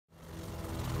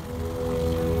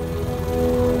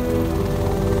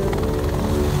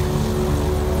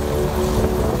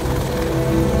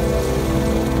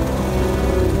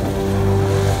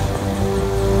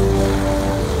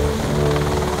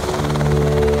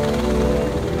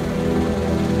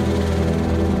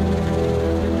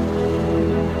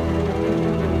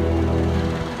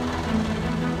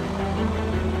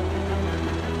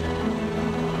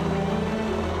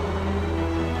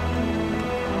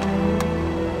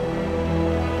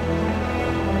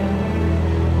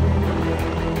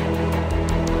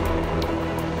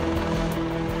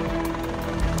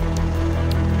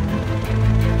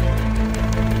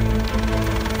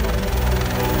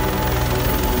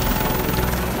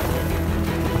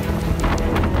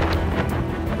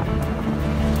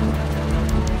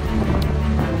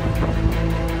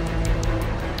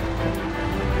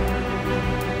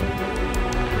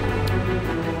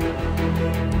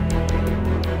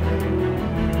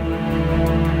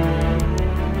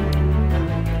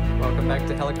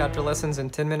helicopter lessons in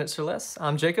 10 minutes or less.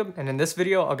 I'm Jacob, and in this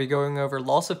video I'll be going over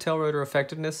loss of tail rotor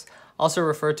effectiveness, also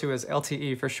referred to as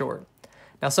LTE for short.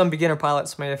 Now, some beginner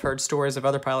pilots may have heard stories of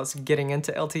other pilots getting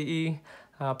into LTE,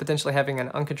 potentially having an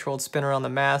uncontrolled spin around the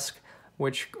mast,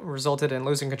 which resulted in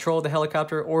losing control of the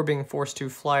helicopter or being forced to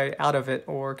fly out of it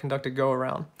or conduct a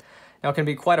go-around. Now, it can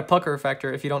be quite a pucker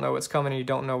factor if you don't know what's coming and you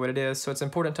don't know what it is, so it's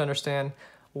important to understand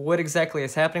what exactly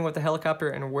is happening with the helicopter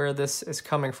and where this is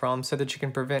coming from so that you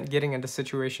can prevent getting into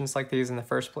situations like these in the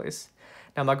first place.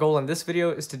 Now, my goal in this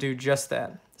video is to do just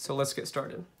that, so let's get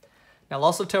started. Now,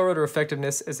 loss of tail rotor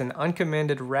effectiveness is an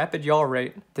uncommanded rapid yaw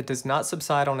rate that does not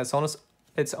subside on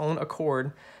its own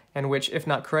accord, and which, if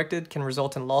not corrected, can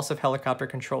result in loss of helicopter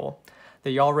control.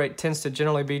 The yaw rate tends to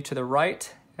generally be to the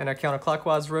right in a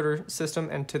counterclockwise rotor system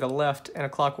and to the left in a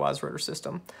clockwise rotor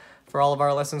system. For all of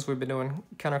our lessons, we've been doing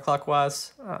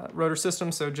counterclockwise rotor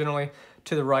systems, so generally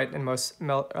to the right in most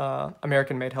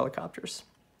American-made helicopters.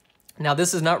 Now,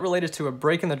 this is not related to a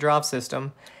break in the drive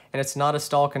system, and it's not a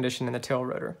stall condition in the tail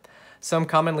rotor. Some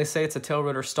commonly say it's a tail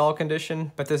rotor stall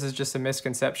condition, but this is just a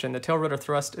misconception. The tail rotor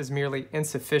thrust is merely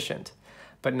insufficient,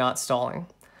 but not stalling.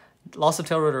 Loss of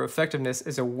tail rotor effectiveness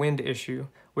is a wind issue,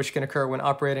 which can occur when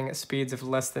operating at speeds of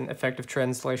less than effective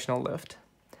translational lift.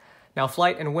 Now,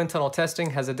 flight and wind tunnel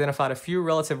testing has identified a few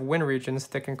relative wind regions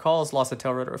that can cause loss of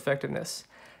tail rotor effectiveness.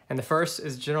 And the first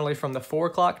is generally from the 4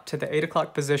 o'clock to the 8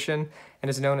 o'clock position and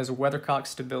is known as weathercock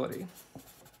stability.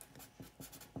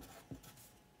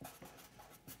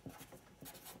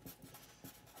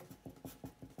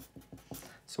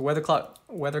 So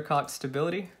weathercock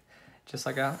stability, just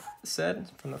like I said,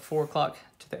 from the 4 o'clock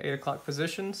to the 8 o'clock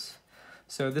positions.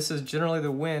 So this is generally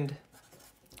the wind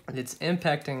that's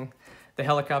impacting the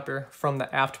helicopter from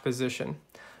the aft position.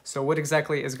 So what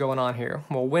exactly is going on here?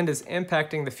 Well, wind is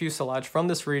impacting the fuselage from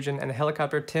this region, and the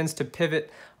helicopter tends to pivot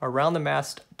around the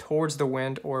mast towards the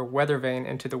wind or weather vane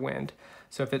into the wind.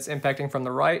 So if it's impacting from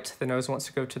the right, the nose wants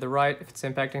to go to the right. If it's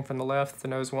impacting from the left, the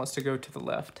nose wants to go to the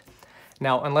left.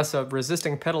 Now, unless a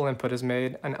resisting pedal input is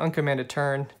made, an uncommanded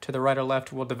turn to the right or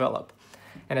left will develop.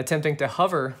 And attempting to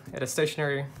hover at a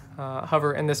stationary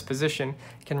hover in this position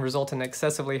can result in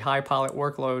excessively high pilot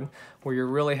workload where you're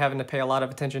really having to pay a lot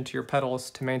of attention to your pedals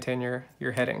to maintain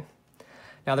your heading.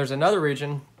 Now, there's another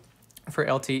region for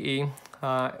LTE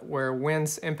where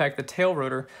winds impact the tail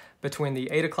rotor between the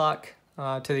 8 o'clock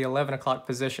to the 11 o'clock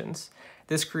positions.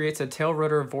 This creates a tail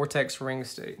rotor vortex ring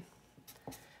state.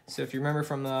 So if you remember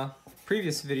from the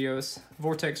previous videos,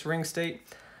 vortex ring state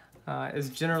is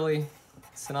generally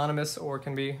synonymous or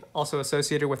can be also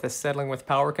associated with a settling with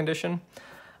power condition.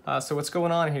 So what's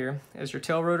going on here is your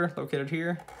tail rotor located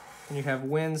here, and you have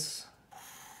winds,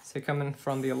 say, coming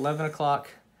from the 11 o'clock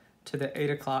to the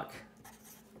 8 o'clock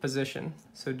position.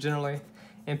 So generally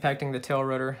impacting the tail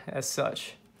rotor as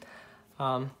such.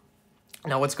 Now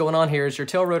what's going on here is your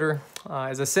tail rotor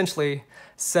is essentially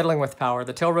settling with power.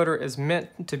 The tail rotor is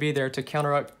meant to be there to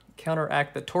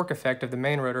counteract the torque effect of the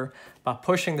main rotor by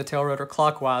pushing the tail rotor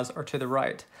clockwise or to the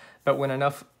right. But when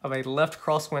enough of a left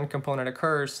crosswind component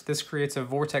occurs, this creates a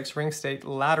vortex ring state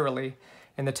laterally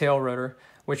in the tail rotor,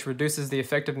 which reduces the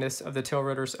effectiveness of the tail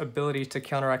rotor's ability to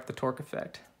counteract the torque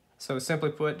effect. So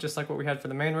simply put, just like what we had for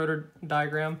the main rotor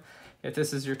diagram, if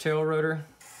this is your tail rotor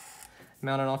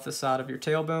mounted off the side of your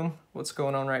tail boom, what's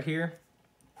going on right here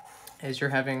is you're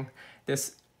having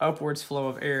this upwards flow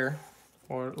of air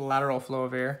or lateral flow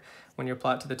of air when you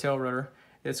apply it to the tail rotor.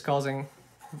 It's causing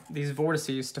these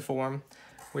vortices to form,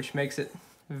 which makes it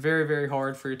very, very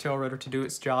hard for your tail rotor to do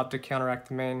its job to counteract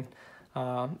the main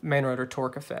rotor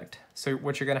torque effect. So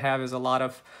what you're going to have is a lot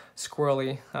of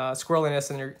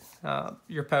squirreliness in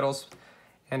your pedals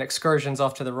and excursions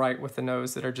off to the right with the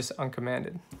nose that are just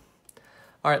uncommanded.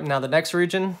 All right, now the next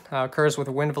region occurs with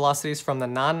wind velocities from the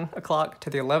 9 o'clock to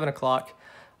the 11 o'clock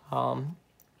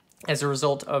as a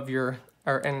result of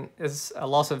and is a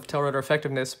loss of tail rotor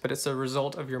effectiveness, but it's a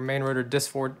result of your main rotor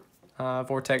disc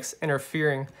vortex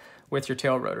interfering with your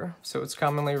tail rotor. So it's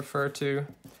commonly referred to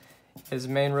as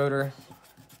main rotor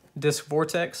disc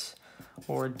vortex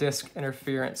or disc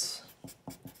interference,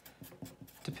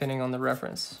 depending on the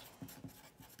reference.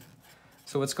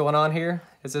 So what's going on here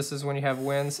is this is when you have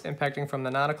winds impacting from the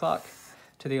 9 o'clock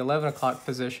to the 11 o'clock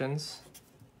positions,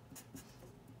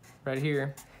 right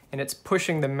here, and it's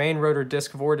pushing the main rotor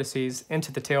disc vortices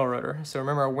into the tail rotor. So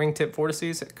remember our wingtip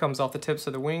vortices, it comes off the tips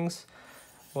of the wings.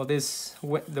 Well,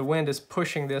 the wind is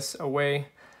pushing this away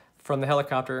from the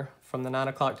helicopter from the 9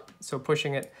 o'clock, so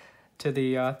pushing it to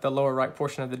the lower right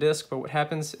portion of the disc. But what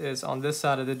happens is on this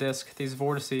side of the disc, these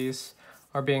vortices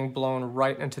are being blown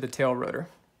right into the tail rotor.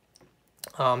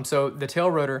 So the tail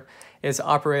rotor is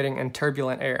operating in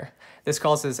turbulent air. This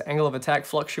causes angle of attack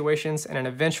fluctuations and an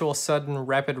eventual sudden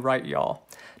rapid right yaw.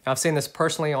 Now, I've seen this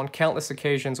personally on countless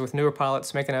occasions with newer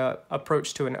pilots making an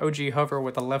approach to an OG hover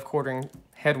with a left quartering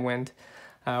headwind,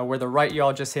 where the right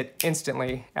yaw just hit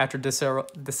instantly after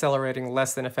decelerating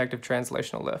less than effective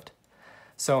translational lift.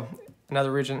 So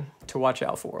another region to watch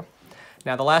out for.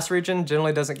 Now, the last region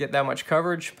generally doesn't get that much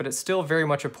coverage, but it's still very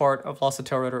much a part of loss of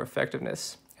tail rotor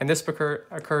effectiveness. And this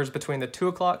occurs between the 2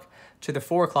 o'clock to the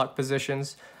 4 o'clock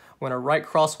positions when a right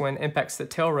crosswind impacts the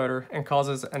tail rotor and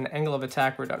causes an angle of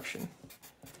attack reduction.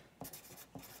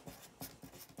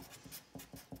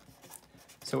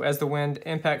 So as the wind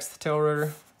impacts the tail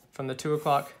rotor from the 2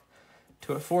 o'clock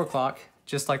to a 4 o'clock,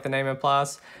 just like the name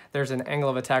implies, there's an angle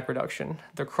of attack reduction.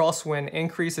 The crosswind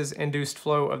increases induced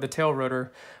flow of the tail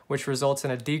rotor, which results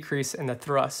in a decrease in the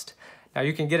thrust. Now,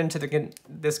 you can get into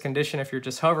this condition if you're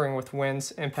just hovering with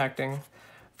winds impacting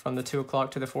from the 2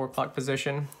 o'clock to the 4 o'clock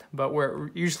position, but where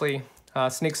it usually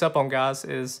sneaks up on guys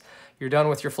is you're done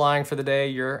with your flying for the day,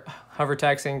 you're hover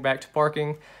taxiing back to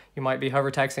parking, you might be hover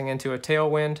taxiing into a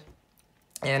tailwind,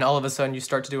 and all of a sudden you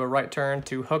start to do a right turn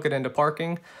to hook it into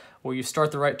parking. Well, you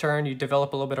start the right turn, you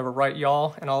develop a little bit of a right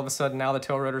yaw, and all of a sudden now the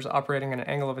tail rotor is operating in an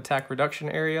angle of attack reduction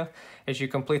area as you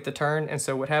complete the turn. And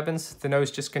so what happens? The nose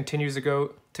just continues to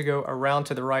go around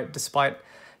to the right despite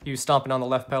you stomping on the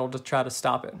left pedal to try to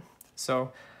stop it.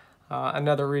 So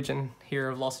another region here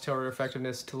of loss of tail rotor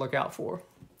effectiveness to look out for.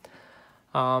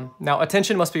 Now,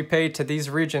 attention must be paid to these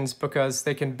regions because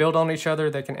they can build on each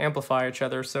other, they can amplify each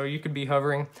other. So you could be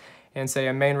hovering in, say,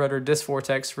 a main rotor disc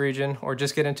vortex region, or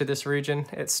just get into this region.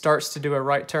 It starts to do a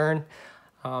right turn,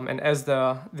 and as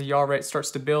the yaw rate starts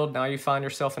to build, now you find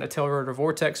yourself in a tail rotor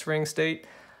vortex ring state,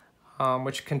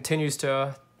 which continues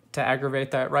to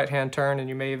aggravate that right-hand turn, and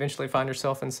you may eventually find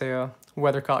yourself in, say, a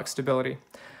weathercock stability.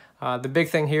 The big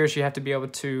thing here is you have to be able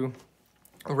to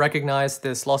recognize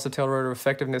this loss of tail rotor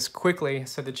effectiveness quickly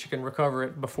so that you can recover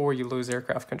it before you lose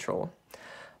aircraft control.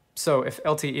 So if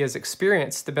LTE is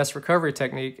experienced, the best recovery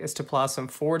technique is to apply some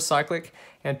forward cyclic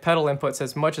and pedal inputs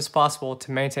as much as possible to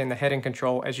maintain the heading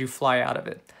control as you fly out of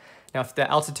it. Now, if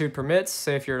the altitude permits,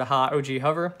 say if you're at a high OG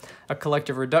hover, a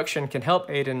collective reduction can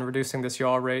help aid in reducing this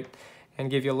yaw rate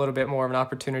and give you a little bit more of an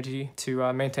opportunity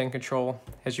to maintain control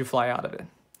as you fly out of it.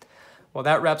 Well,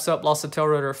 that wraps up loss of tail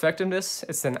rotor effectiveness.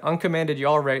 It's an uncommanded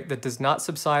yaw rate that does not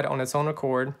subside on its own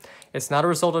accord. It's not a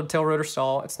result of tail rotor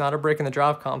stall. It's not a break in the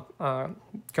drive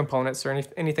components or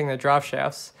anything in the drive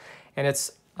shafts. And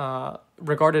it's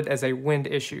regarded as a wind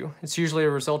issue. It's usually a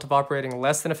result of operating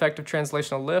less than effective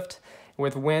translational lift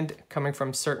with wind coming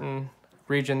from certain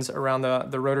regions around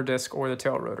the rotor disc or the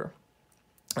tail rotor.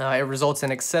 It results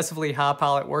in excessively high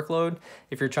pilot workload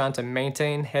if you're trying to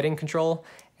maintain heading control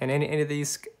in any of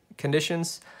these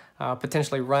conditions,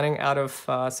 potentially running out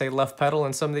of, say, left pedal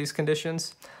in some of these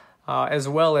conditions, as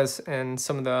well as in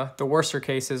some of the worser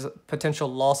cases,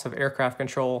 potential loss of aircraft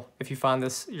control if you find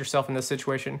yourself in this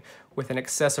situation with an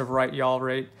excessive right yaw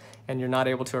rate and you're not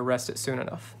able to arrest it soon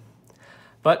enough.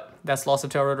 But that's loss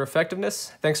of tail rotor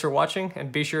effectiveness. Thanks for watching,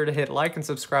 and be sure to hit like and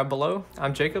subscribe below.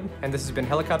 I'm Jacob, and this has been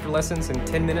Helicopter Lessons in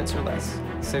 10 minutes or less.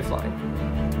 Safe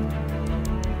flying.